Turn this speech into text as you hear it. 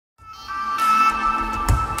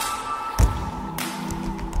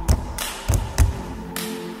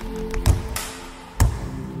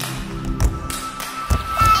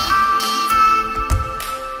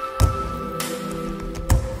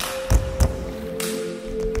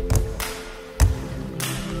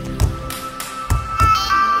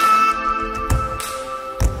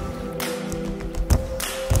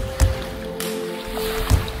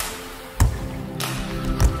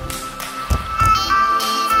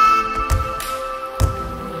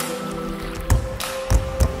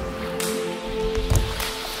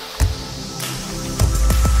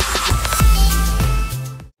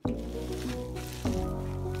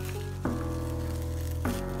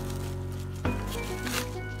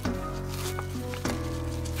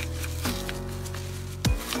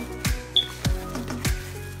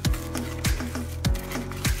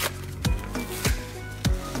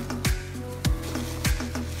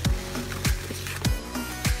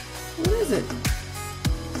is it?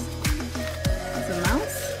 It's a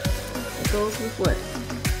mouse? It goes with what?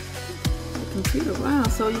 The computer. Wow,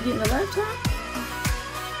 so you're getting a laptop?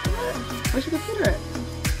 What? Where's your computer at?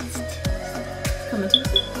 Coming to you?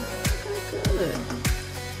 Okay, good.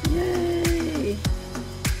 Yay.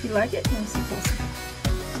 You like it? Let me see closer.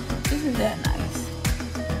 Isn't that nice?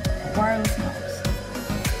 Wireless mouse.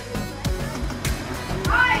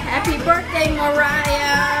 Happy birthday,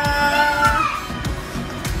 Mariah!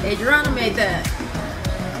 Adriana made that.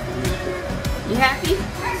 You happy?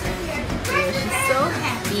 Yeah, she's so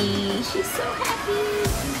happy. She's so happy.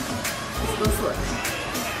 Let's look.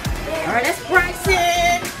 Alright, that's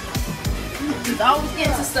Bryson. She's always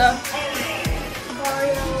getting to stuff.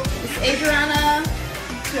 It's Adriana.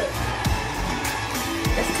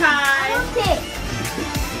 That's Ty.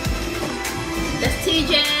 That's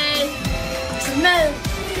TJ. No.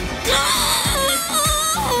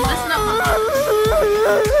 That's not my mom.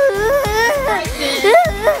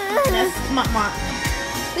 That's my mom.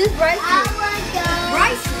 This is Bryson.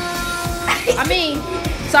 Bryson. I mean,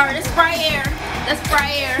 sorry, that's Briar. That's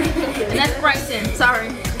Briar. And that's Bryson. Sorry.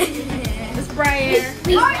 That's Briar.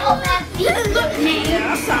 Yeah,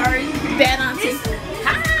 I'm sorry. Bad auntie.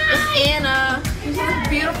 Hi. It's Anna. You look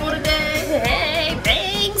beautiful today. Hey,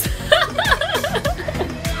 thanks.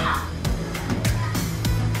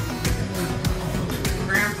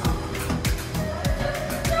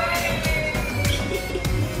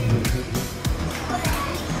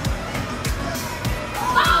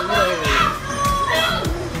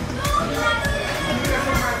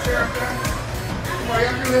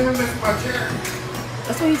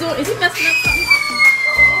 That's what he's doing. Is he messing up something?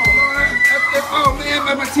 Oh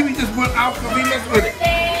man, my TV just went out because he messed with it.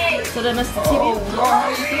 So that messed the TV. Oh Lord, how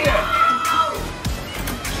you do that?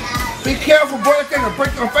 Be careful, boy. That thing will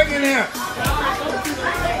break your finger in here.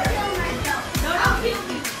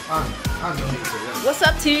 What's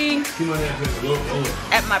up, team?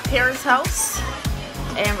 At my parents' house,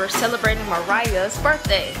 and we're celebrating Mariah's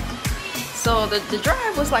birthday. So the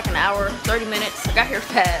drive was like an hour, 30 minutes. I got here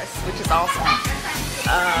fast, which is awesome.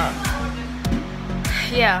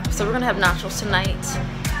 Yeah, so we're gonna have nachos tonight.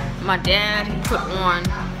 My dad, he put on,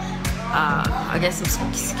 I guess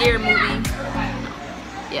some scary movie.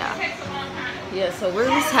 Yeah, so we're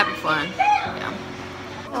just having fun. Yeah.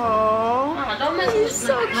 Oh, he's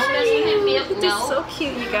so cute. He's so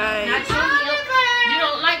cute, you guys. You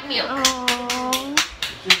don't like milk. Oh,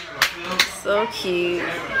 so cute.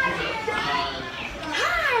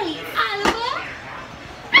 Hi, Oliver.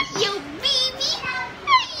 Yo, baby.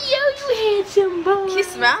 Yo, you handsome boy. She's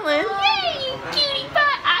smiling. Hey, you cutie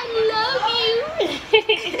pie. I love you.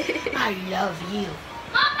 I love you.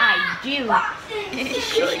 I do.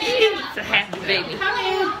 Sure is. a happy baby.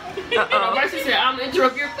 Uh-oh. Marcy said, I'm gonna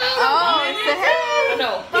interrupt your photo. Oh, it's a hey.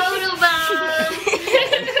 No, photo bomb.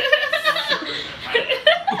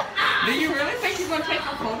 Do you really think you're going to take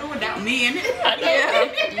a photo without me in it?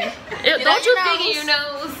 Yeah. Don't you dig in your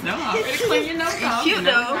nose? No, I already cleaned your nose off. Cute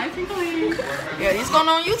though. Nice and clean. Yeah, it's going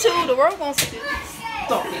on YouTube. The world wants to see this.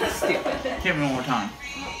 Stop it. Skip. Give me one more time.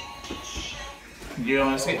 Do you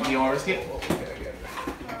want to skip? Do you want to skip?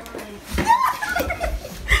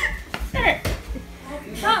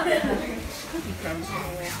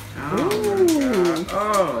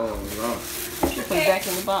 Oh, Lord. Put it back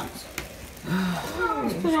in the box.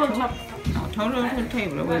 Let's put it on top. No, total on the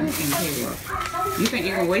table. Away from the table. You think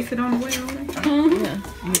you're going to waste it on the way over there? Yeah.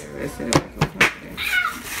 Yeah, let's sit it back on top of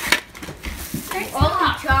there. All the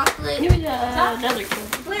chocolate. Give me another one.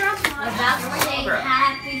 About to say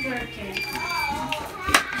happy birthday.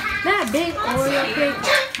 That big Oreo cake.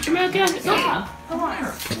 Come on, get it. Go.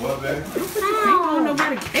 What, baby? Don't put your finger on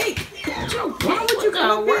nobody's cake. Why would you go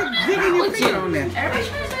with digging your finger on there?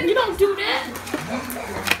 You don't do that.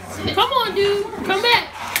 Come on, dude. Come back.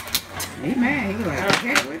 He mad. He like,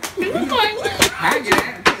 okay, what? He was like, I get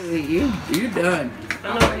attitude. You done. I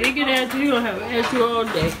know, he get attitude. You gonna have an attitude all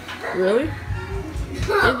day. Really? They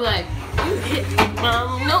be like, you hit me, mom,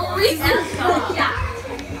 no reason.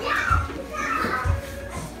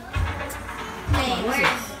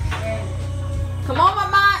 Come on,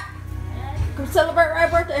 Mama. Come celebrate my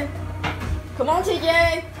birthday. Come on,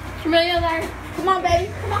 TJ. Come here, Come on,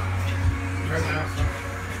 baby. Come on.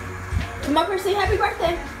 Come up here and say happy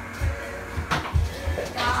birthday.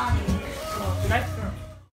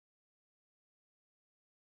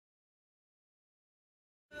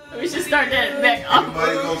 we should start that back up.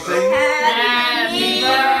 Everybody gonna sing? Happy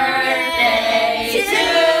birthday to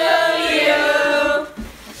you.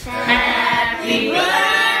 Happy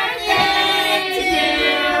birthday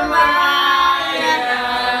to Maya.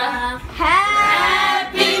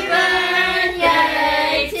 Happy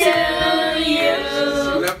birthday to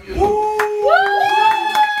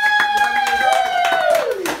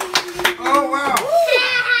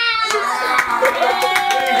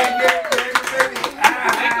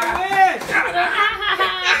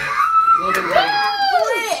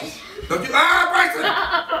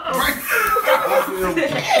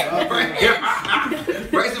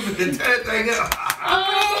Brace him and tear that thing up.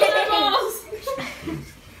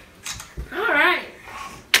 All right.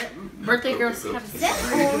 Birthday girls have sex.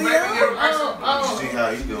 See how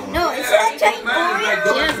you doing? No, it's not just Oreo.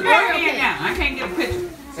 Yes, Oreo cake. I can't get a picture.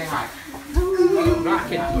 Say hi.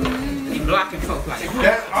 You blocking folks like that.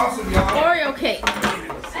 That's awesome, y'all. Oreo cake.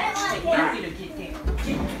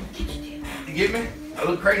 You get me? I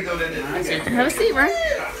look crazy over there. Have a seat, right?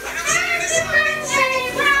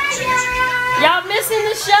 Y'all missing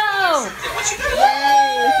the show.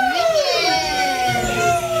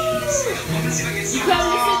 You come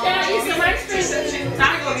to sit down, eat some ice cream.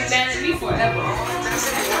 Not gonna be mad at me forever.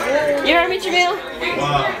 You heard me, Jamil?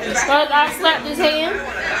 Well, I slapped his hand.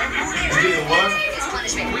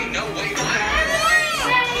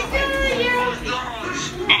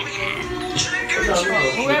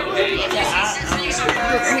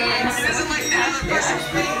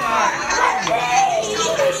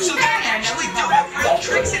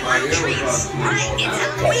 Tricks and little treats. Right, it's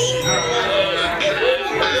Halloween.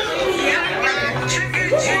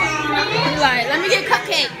 He's like, let me get a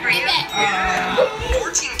cupcake. Bring it back.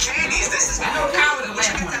 14 candies. This is no power. I wish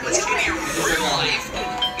I got that much candy in real life.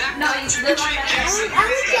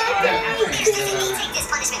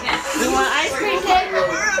 You want ice cream cake?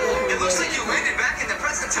 It looks like you landed back in the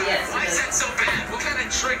present time. Why is that so bad? What kind of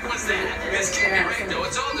trick was that? This can't be right though.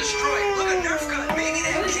 It's all destroyed. Look at Nerf gun. Maybe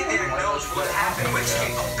that kid there knows what happened. Which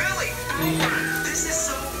kid? Oh, Billy. This is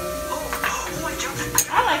so. Oh my God.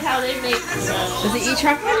 I like how they make. Does he eat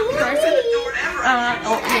chocolate? Oh,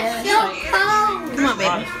 yeah. Come on,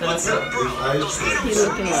 baby. He's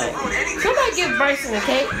looking like. Somebody give Bryson a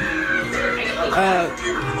cake.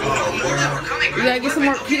 You gotta get some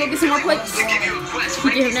more. You go get some more plates. To give you a quest,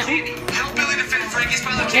 You give him that one. help Billy defend Frankie's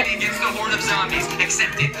pile of candy against the horde of zombies.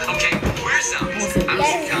 Accept it. Okay, where's zombies? I don't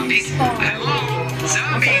see zombies. Hello?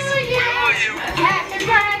 Zombies? Where are you? Happy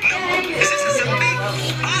birthday. Is this a zombie?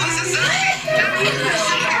 Oh, it's a zombie!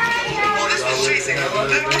 Oh, this one's chasing him.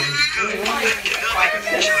 That cannot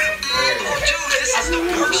be. Shoot him! Oh, dude, this is the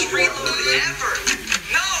worst reload ever.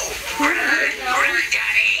 No! Alright,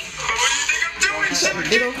 Daddy. What do you think I'm doing?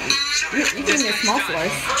 Big old, you give me a small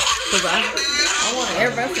slice. Cause I want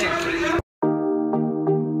everybody to.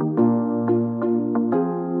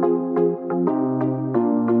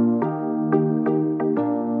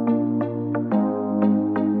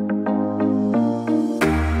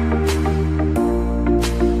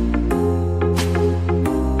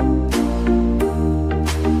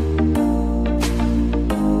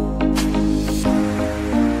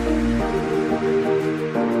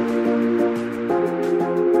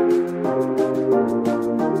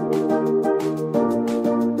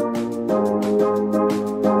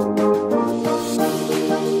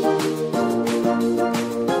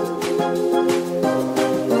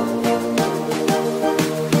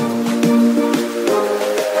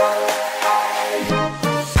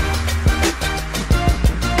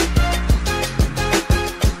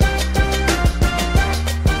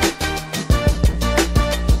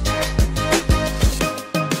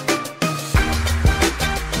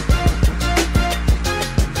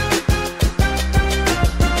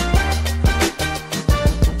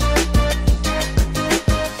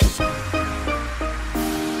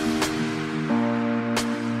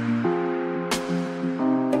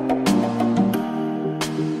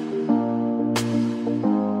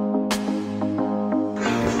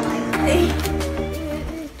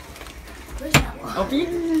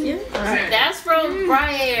 That's from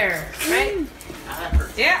Briar, right?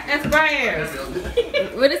 Yeah, that's Briar.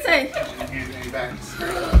 What did it say?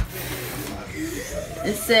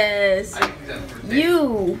 It says,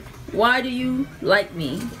 "You, why do you like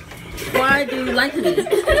me? Why do you like me?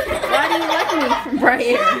 Why do you like me?" From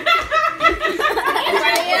Briar.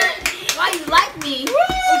 Briar, why you like me?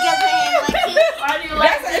 Because I like you. Why do you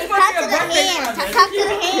like me? Talk to the hand. Talk to the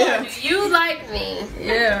hand. Do you like me?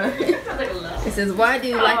 Yeah. It says, "Why do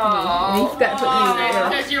you like me?" And you forgot to put you.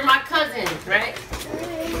 Because you're my cousin, right?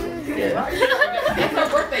 That's her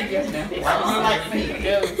birthday gift now. Why do you like me?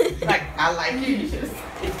 Like, I like you. You should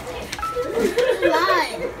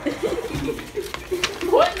Lie.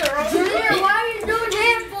 What in the world? Junior, why are you doing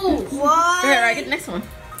handfuls? Why? Alright, get the next one.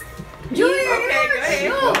 Junior, Okay,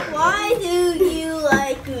 go ahead. why do you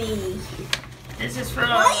like me? This is from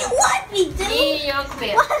Why you like me, dude? me and your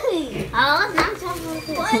clip. Why? Oh, not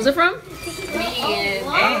talking about Who's it from? Me and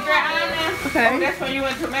Andra, Anna. Okay. Oh, that's when you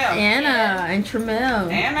and Tramel. Anna and Tramel.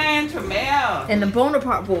 Anna and Tramel. And the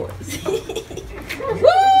Bonaparte boys. Woo!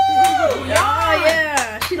 Oh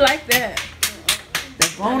yeah, she liked that. The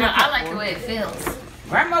no, Bonaparte I like the boys. way it feels.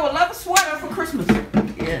 Grandma would love a sweater for Christmas.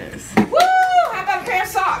 Yes. Woo! How about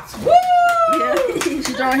socks. Woo! Yeah,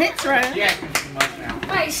 she's drawing hits, right? Yeah, too much now.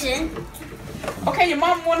 Bison. Okay, your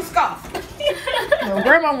mom want a scarf. Well,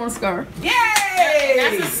 grandma wants a scarf. Yay!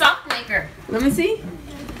 That's a sock maker. Let me see.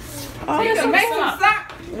 Oh, You that's can so make some soft.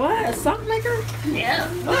 socks. What? A sock maker? Yeah.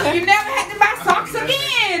 You never had to buy socks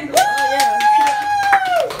again. Woo!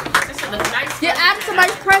 This is a nice. Yeah, add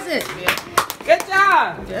somebody's present. Good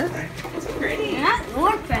job. Yeah. It's pretty. Not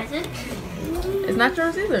your present. It's not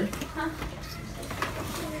yours either.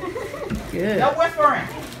 Good. No whispering.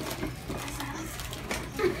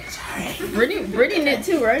 Brittany knit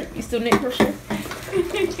too, right? You still knit crochet?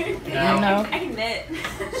 No. No. I can knit.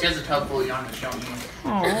 She has a tub full of yarn to show me.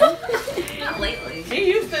 Aww. Not lately. She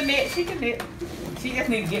used to knit. She can knit. She just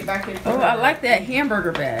need to get back in. Oh, I like that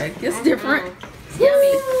hamburger bag. It's different.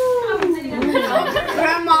 Yummy.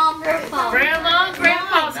 Grandma.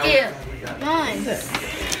 Grandma's gift. Nice.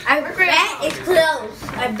 I bet it's closed.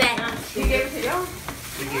 I bet. She gave it to y'all?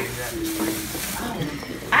 We gave that.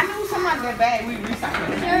 I knew somebody that bag. We recycled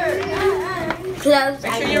it. Closed.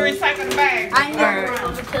 Make sure you recycle the bag. I know.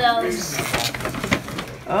 Closed.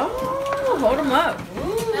 Oh, hold them up.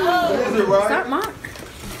 What is it, Stop, Ryan? Mark.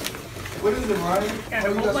 What is it, Ryan?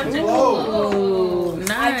 Oh,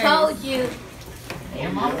 nice. I told you.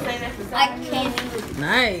 Your mom say that's the I can't.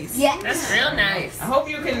 Nice. Yes. That's real nice. I hope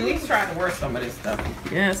you can at least try to wear some of this stuff.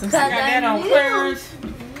 Yeah, some Cause Got that on clearance.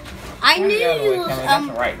 I knew That's you.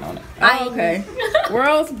 a writing on it. Oh, okay.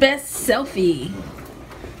 World's best selfie.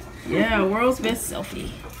 Yeah, world's best selfie.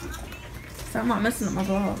 So I'm not messing up my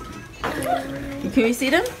vlog. Can we see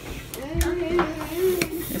them?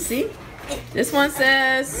 Let's see. This one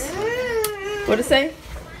says, what it say?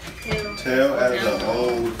 Tale as an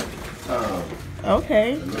old time.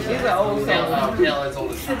 Okay. These are old songs. Tell as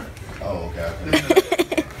old as time. Oh, okay.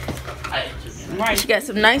 Right. She got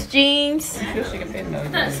some nice jeans. She can fit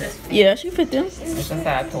those. Yeah, she fit them. It's a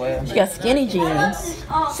size 12. She got skinny jeans.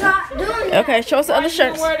 Stop doing that. Okay, show us the other You gonna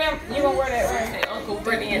shirts. wear them? You gonna wear that, right? Uncle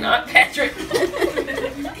Brittany and Aunt Patrick.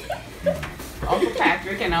 Uncle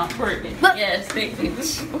Patrick and Aunt Brittany. Yes, thank you.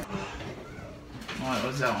 What's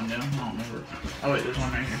that one do? I don't remember. Oh wait, there's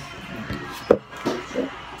one right here.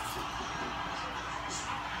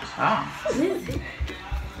 Ah.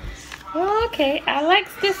 Okay, I like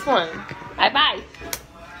this one. Bye-bye.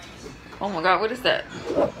 Oh my god, what is that?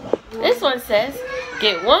 This one says,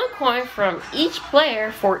 get 1 coin from each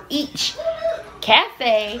player for each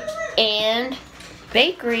cafe and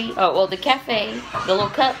bakery. Oh, well, the cafe, the little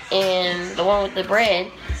cup, and the one with the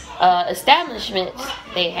bread establishments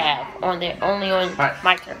they have on their only on Alright.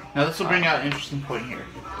 my turn. Now this will bring out an interesting point here.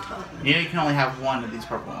 You can only have one of these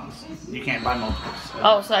purple ones. You can't buy multiples.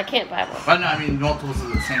 Oh, so I can't buy one. Oh no, I mean multiples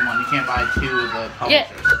is the same one. You can't buy 2 of the publishers.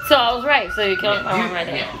 Yeah, so I was right. So you can only buy You- one right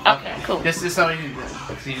there. yeah, Okay, cool. This is how you do that.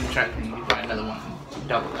 So you can try to buy another one.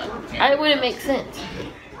 Double that. It wouldn't make sense.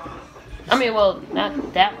 I mean, well,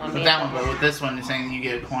 not that one. With that one, but with this one, it's saying you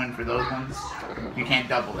get a coin for those ones. You can't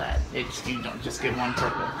double that. It's you don't just get 1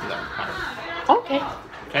 purple for that card. Okay.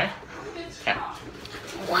 Okay? Okay.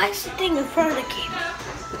 Why is the thing in front of the camera?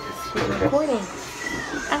 Recording.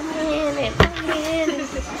 I'm in it. Hey,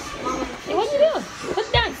 what you doing? Put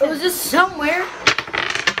it down. It was just somewhere.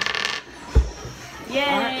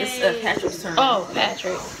 Yay. It's Patrick's turn. Oh,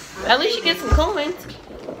 Patrick. At least you get some coins.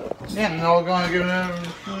 Yeah, no, we're going to give them.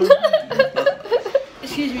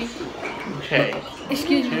 Excuse me. Okay.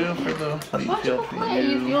 Excuse me. 2 for the field for Hey,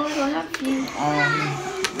 you you. only gonna have a few.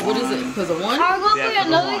 What is it? Because of one? Are we Yeah, gonna play for the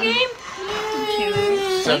another one. game?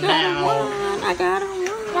 So now, I got him.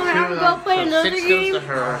 2 Are we of gonna play them. So another 6 goes game? to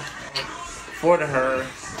her. 4 to her.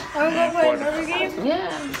 Are we gonna play another game?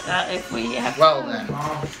 Yeah. If we have. Well then.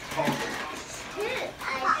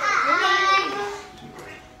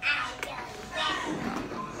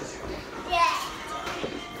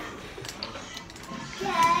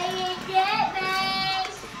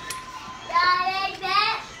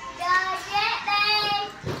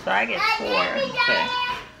 So I get 4. Okay.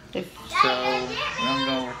 If, So I'm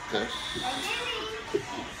going with this.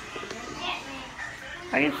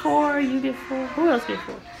 I get 4. You get 4. Who else get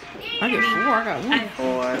 4? I get 4. I got 1.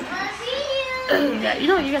 4. Yeah, you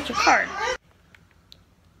know you got your card.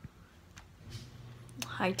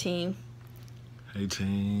 Hi, team. Hey,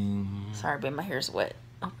 team. Sorry, babe, my hair's wet.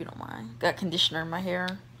 I hope you don't mind. Got conditioner in my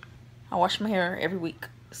hair. I wash my hair every week,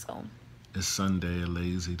 so It's Sunday, a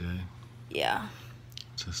lazy day. yeah.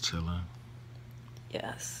 Just chilling.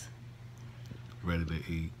 Yes. Ready to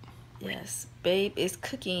eat. Yes. Babe is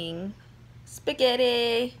cooking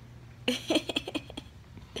spaghetti.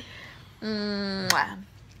 Mwah.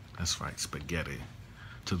 That's right, spaghetti.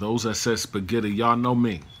 To those that said spaghetti, y'all know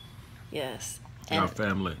me. Yes. Our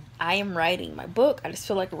family. I am writing my book. I just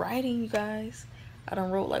feel like writing, you guys. I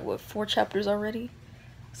done wrote like, what, 4 chapters already?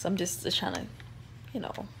 So I'm just trying to, you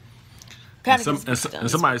know. And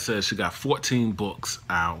somebody said she got 14 books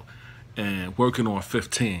out and working on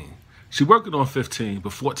 15. She working on 15,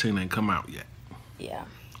 but 14 ain't come out yet. Yeah.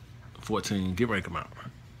 14, get ready to come out.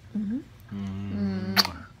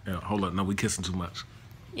 Yeah, hold up, no, we kissing too much.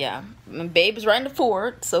 Yeah, and Babe is writing the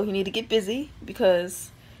forward, so he need to get busy because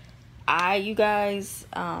you guys,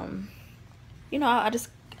 you know,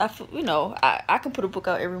 I can put a book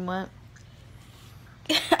out every month.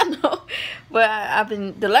 I know, but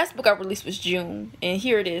the last book I released was June, and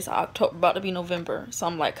here it is, October, about to be November. So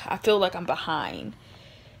I'm like, I feel like I'm behind,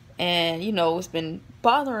 and you know, it's been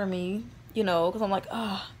bothering me, you know, because I'm like,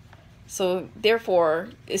 so therefore,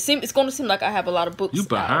 it's going to seem like I have a lot of books. You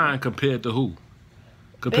behind out. Compared to who?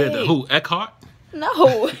 Compared to who? Eckhart?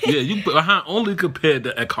 No. Yeah, you behind only compared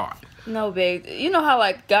to Eckhart. No, babe. You know how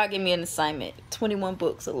like God gave me an assignment, 21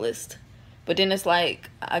 books, a list. But then it's like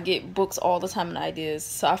I get books all the time and ideas,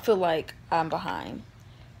 so I feel like I'm behind.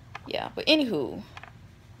 Yeah, but anywho.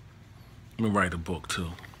 I'm gonna write a book too.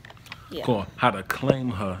 Yeah. Called How to Claim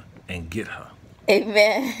Her and Get Her.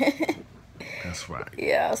 Amen. That's right.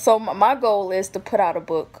 Yeah, so my goal is to put out a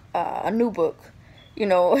book, a new book, you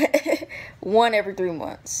know, one every 3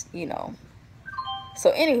 months, you know.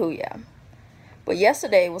 So anywho, yeah. But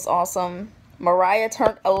yesterday was awesome. Mariah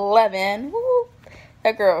turned 11. Woo.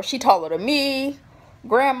 That girl, she taller than me,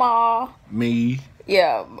 grandma. Me.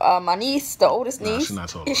 Yeah, my niece, the oldest niece. She's not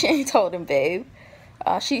taller. She ain't taller than Babe.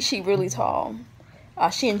 She really tall.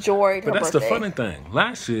 She enjoyed her birthday. But that's the funny thing.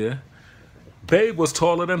 Last year, Babe was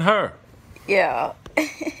taller than her. Yeah.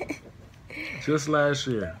 Just last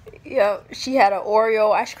year. Yeah, she had an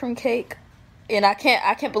Oreo ice cream cake, and I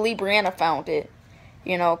can't believe Brianna found it,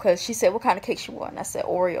 you know, because she said, what kind of cake she want? And I said,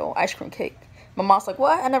 Oreo ice cream cake. My mom's like,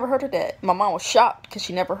 what? I never heard of that. My mom was shocked because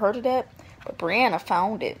she never heard of that, but Brianna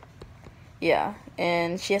found it. Yeah,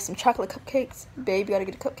 and she has some chocolate cupcakes. Babe, you gotta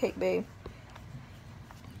get a cupcake, babe.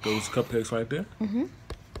 Those cupcakes right there?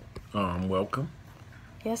 Mm-hmm. Welcome.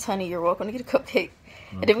 Yes, honey, you're welcome to get a cupcake.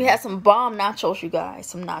 Okay. And then we had some bomb nachos, you guys.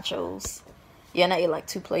 Some nachos. Yeah, and I ate like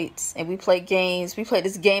 2 plates. And we played games. We played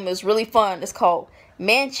this game. It was really fun. It's called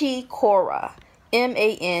Manchi Koro.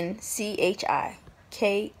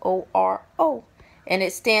 MANCHIKORO. And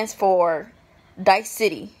it stands for Dice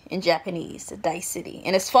City in Japanese. Dice City.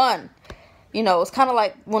 And it's fun. You know, it's kind of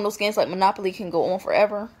like one of those games like Monopoly can go on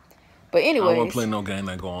forever. But anyways. I don't want to play no game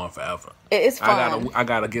that go on forever. It's fun. I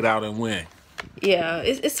gotta get out and win. Yeah,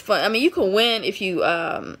 it's fun. I mean, you can win if you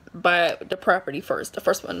buy the property first. The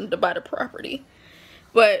first one to buy the property.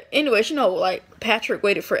 But anyways, you know, like Patrick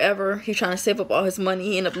waited forever. He's trying to save up all his money.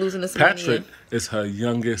 He ended up losing his money. Patrick is her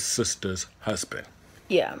youngest sister's husband.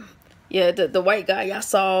 Yeah, yeah. The white guy y'all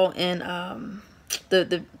saw in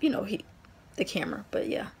the camera. But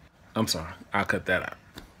yeah. I'm sorry, I'll cut that out.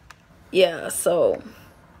 Yeah. So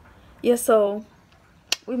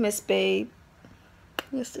we missed Babe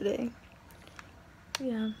yesterday.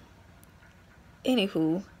 Yeah.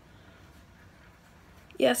 Anywho.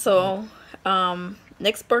 Yeah, so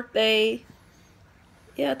next birthday.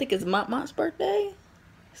 Yeah, I think it's Mont's birthday.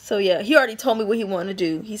 So yeah, he already told me what he wanted to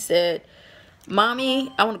do. He said,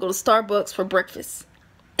 Mommy, I want to go to Starbucks for breakfast.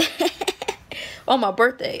 On my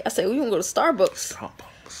birthday. I said, we want to go to Starbucks.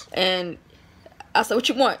 And I said, what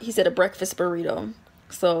you want? He said a breakfast burrito.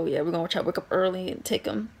 So yeah, we're going to try to wake up early and take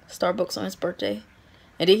him Starbucks on his birthday.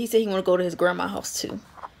 And then he said he want to go to his grandma's house too.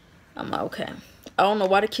 I'm like, okay. I don't know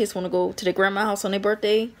why the kids want to go to their grandma's house on their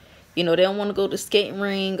birthday. You know, they don't want to go to the skating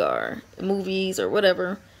ring or movies or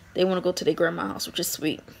whatever. They want to go to their grandma's house, which is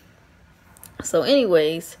sweet. So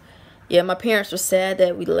anyways, yeah, my parents were sad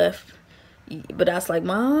that we left. But I was like,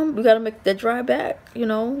 Mom, we got to make that drive back. You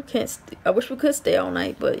know, I wish we could stay all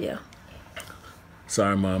night, but yeah.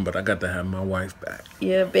 Sorry, Mom, but I got to have my wife back.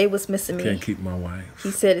 Yeah, Babe was missing me. Can't keep my wife.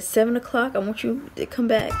 He said, it's 7 o'clock. I want you to come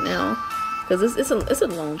back now. Because it's a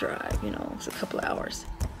long drive, you know. It's a couple of hours.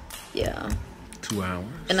 Yeah. 2 hours.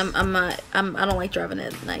 And I don't like driving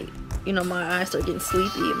at night. You know, my eyes start getting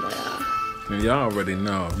sleepy. I'm like, And y'all already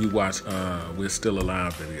know, if you watch We're Still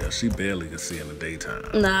Alive video, she barely can see in the daytime.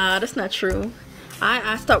 Nah, that's not true.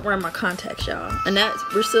 I stopped wearing my contacts, y'all. And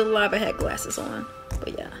We're Still Alive, I had glasses on.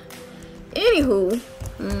 But yeah. Anywho,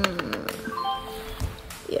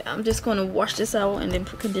 yeah, I'm just going to wash this out and then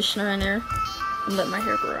put conditioner in there and let my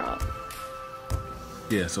hair grow out.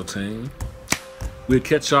 Yeah, so team, we'll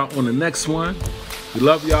catch y'all on the next one. We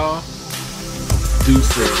love y'all.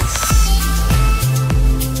 Deuces.